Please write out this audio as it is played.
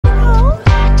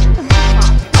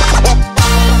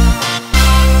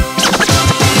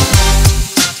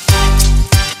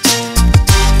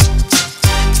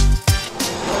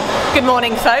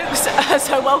folks,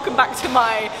 so welcome back to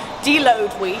my deload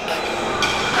week.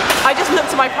 I just looked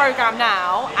at my program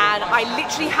now and I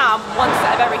literally have one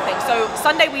set of everything. So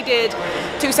Sunday we did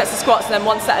 2 sets of squats and then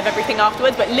 1 set of everything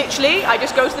afterwards, but literally I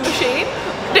just go to the machine,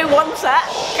 do 1 set,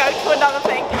 go to another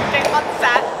thing, do 1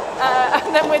 set,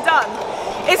 and then we're done.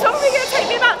 It's probably going to take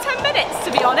me about 10 minutes to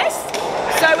be honest.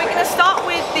 So we're going to start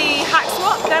with the hack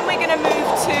squat, then we're going to move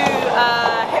to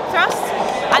hip thrust,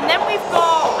 and then we've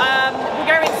got, we're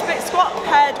going split squat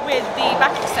paired with the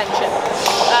back extension.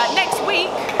 Next week,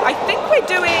 I think we're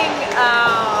doing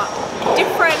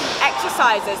different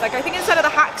exercises. Like I think instead of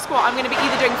the hack squat, I'm going to be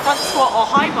either doing front squat or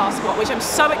high bar squat, which I'm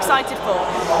so excited for.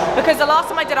 Because the last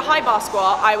time I did a high bar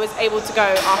squat, I was able to go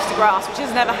arse to grass, which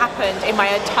has never happened in my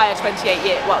entire 28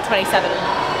 years, well 27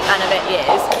 and a bit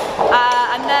years.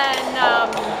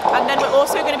 And then we're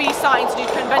also going to be starting to do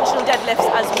conventional deadlifts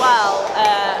as well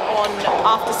on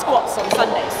after squats on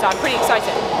Sundays. So I'm pretty excited.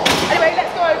 Anyway,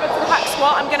 let's go over to the hack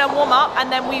squat. I'm going to warm up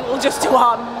and then we will just do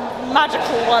our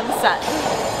magical 1 set.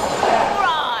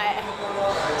 Right,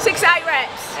 6 to 8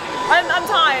 reps. I'm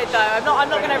tired though. I'm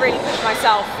not going to really push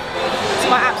myself to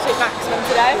my absolute maximum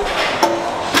today.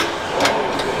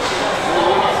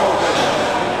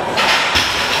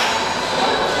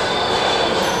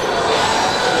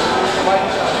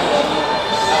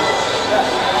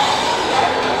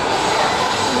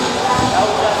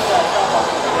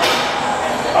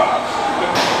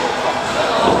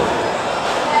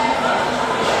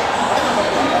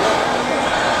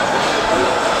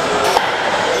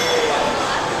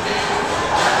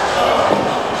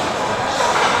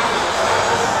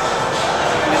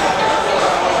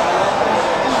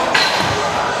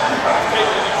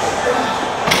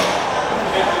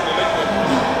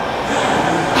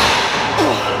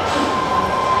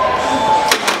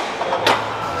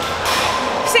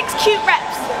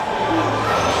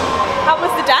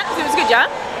 Yeah?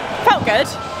 Felt good.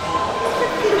 That's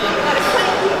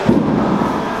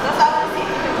how I see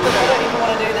people that don't even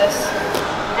want to do this.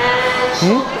 And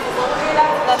shoulders, as long as you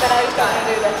left, then I was going to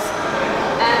do this.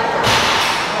 And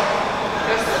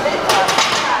just a bit of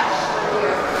crash.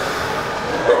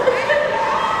 Okay, let's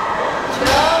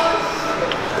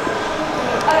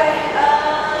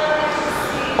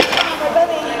see. Oh, my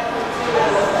belly. I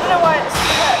don't know why it's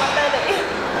hurt my belly.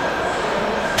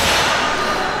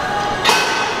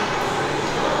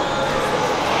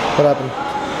 What happened?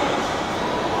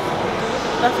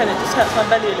 Nothing, it just hurts my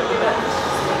belly a little bit.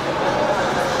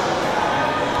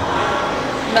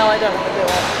 No, I don't want to do it.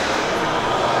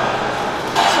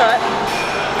 That's alright.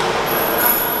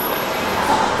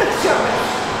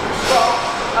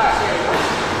 Alright, here we go.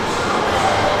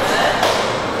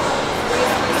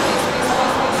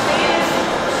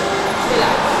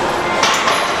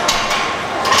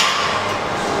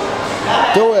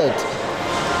 Do it!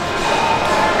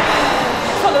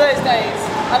 One of those days.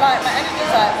 I like my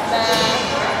energy's like, nah.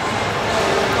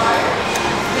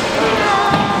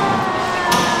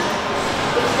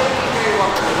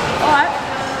 Alright.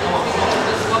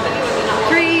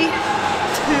 3, 2,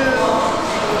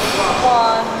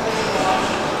 1.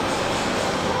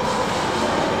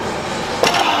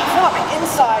 I feel like my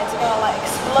insides are gonna like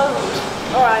explode.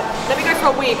 Alright, let me go for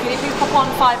a week. Can you please pop on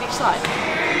 5 each side?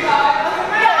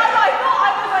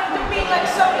 Being like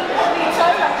so equally so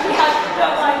actually has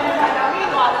no idea right now.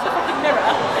 Meanwhile, there's a fucking mirror.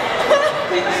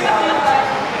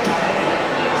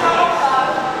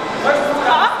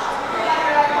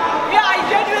 Yeah, I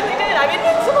genuinely did. I'm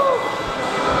invincible.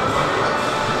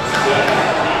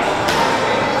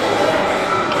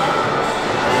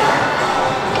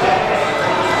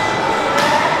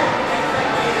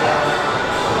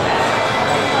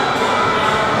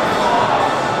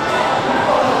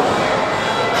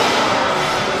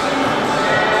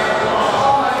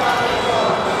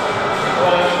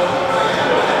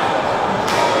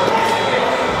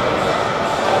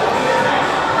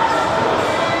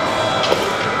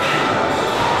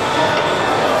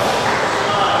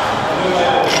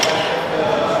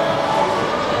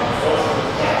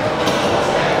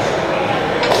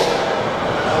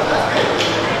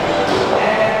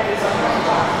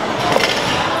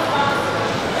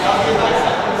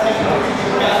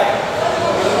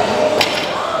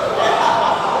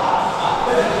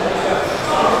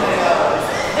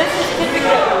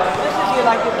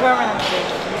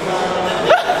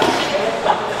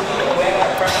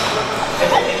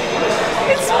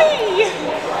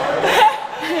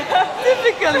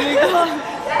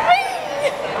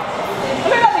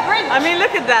 I mean,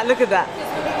 look at that, look at that.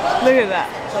 Look at that.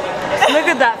 Look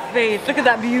at that face, look at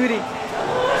that beauty. Oh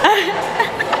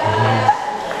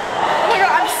my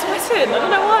god, I'm sweating, I don't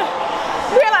know why.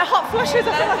 We had like hot flushes,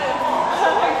 I feel like.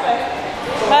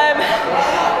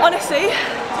 Honestly,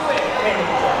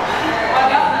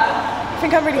 I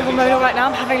think I'm really hormonal right now.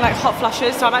 I'm having like hot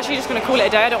flushes, so I'm actually just going to call it a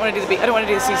day. I don't want to do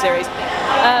the C series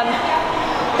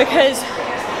because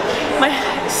my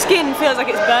skin feels like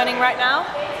it's burning right now.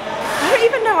 I don't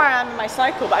even know where I am in my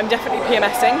cycle, but I'm definitely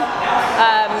PMSing.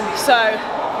 So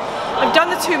I've done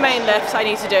the 2 main lifts I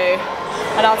need to do,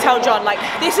 and I'll tell John like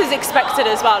this is expected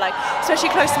as well, like especially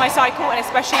close to my cycle and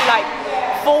especially like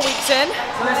 4 weeks in.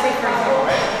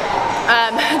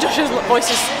 Josh's voice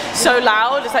is so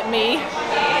loud, it's like me.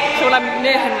 So when I'm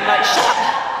near him, like shut up.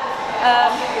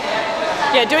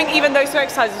 Yeah, doing even those 2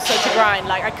 exercises is such a grind.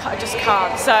 Like I just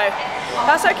can't. So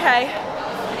that's okay.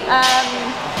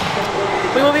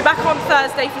 We will be back on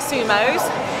Thursday for sumos.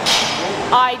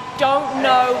 I don't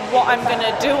know what I'm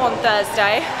gonna do on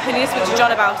Thursday. I need to speak to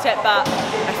John about it, but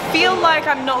I feel like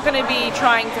I'm not gonna be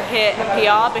trying to hit a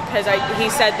PR because he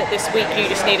said that this week you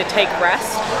just need to take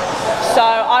rest. So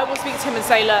I will speak to him and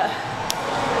say, look,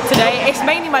 today it's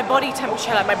mainly my body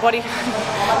temperature, like my body,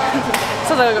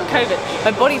 sounds like I got COVID.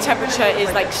 My body temperature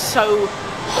is like so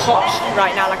hot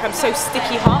right now, like I'm so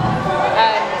sticky hot.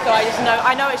 So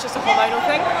I know it's just a hormonal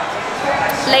thing.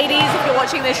 Ladies, if you're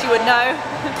watching this, you would know.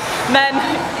 Men,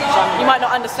 you might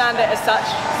not understand it as such.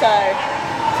 So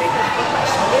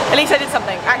at least I did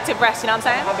something. Active rest, you know what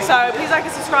I'm saying? So please like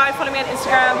and subscribe, follow me on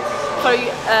Instagram, follow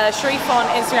Sharif on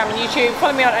Instagram and YouTube,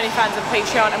 follow me on OnlyFans and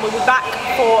Patreon, and we'll be back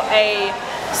for a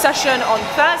session on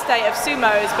Thursday of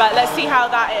sumos, but let's see how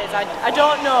that is. I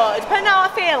don't know. It depends how I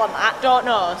feel on that, don't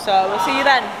know. So we'll see you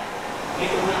then.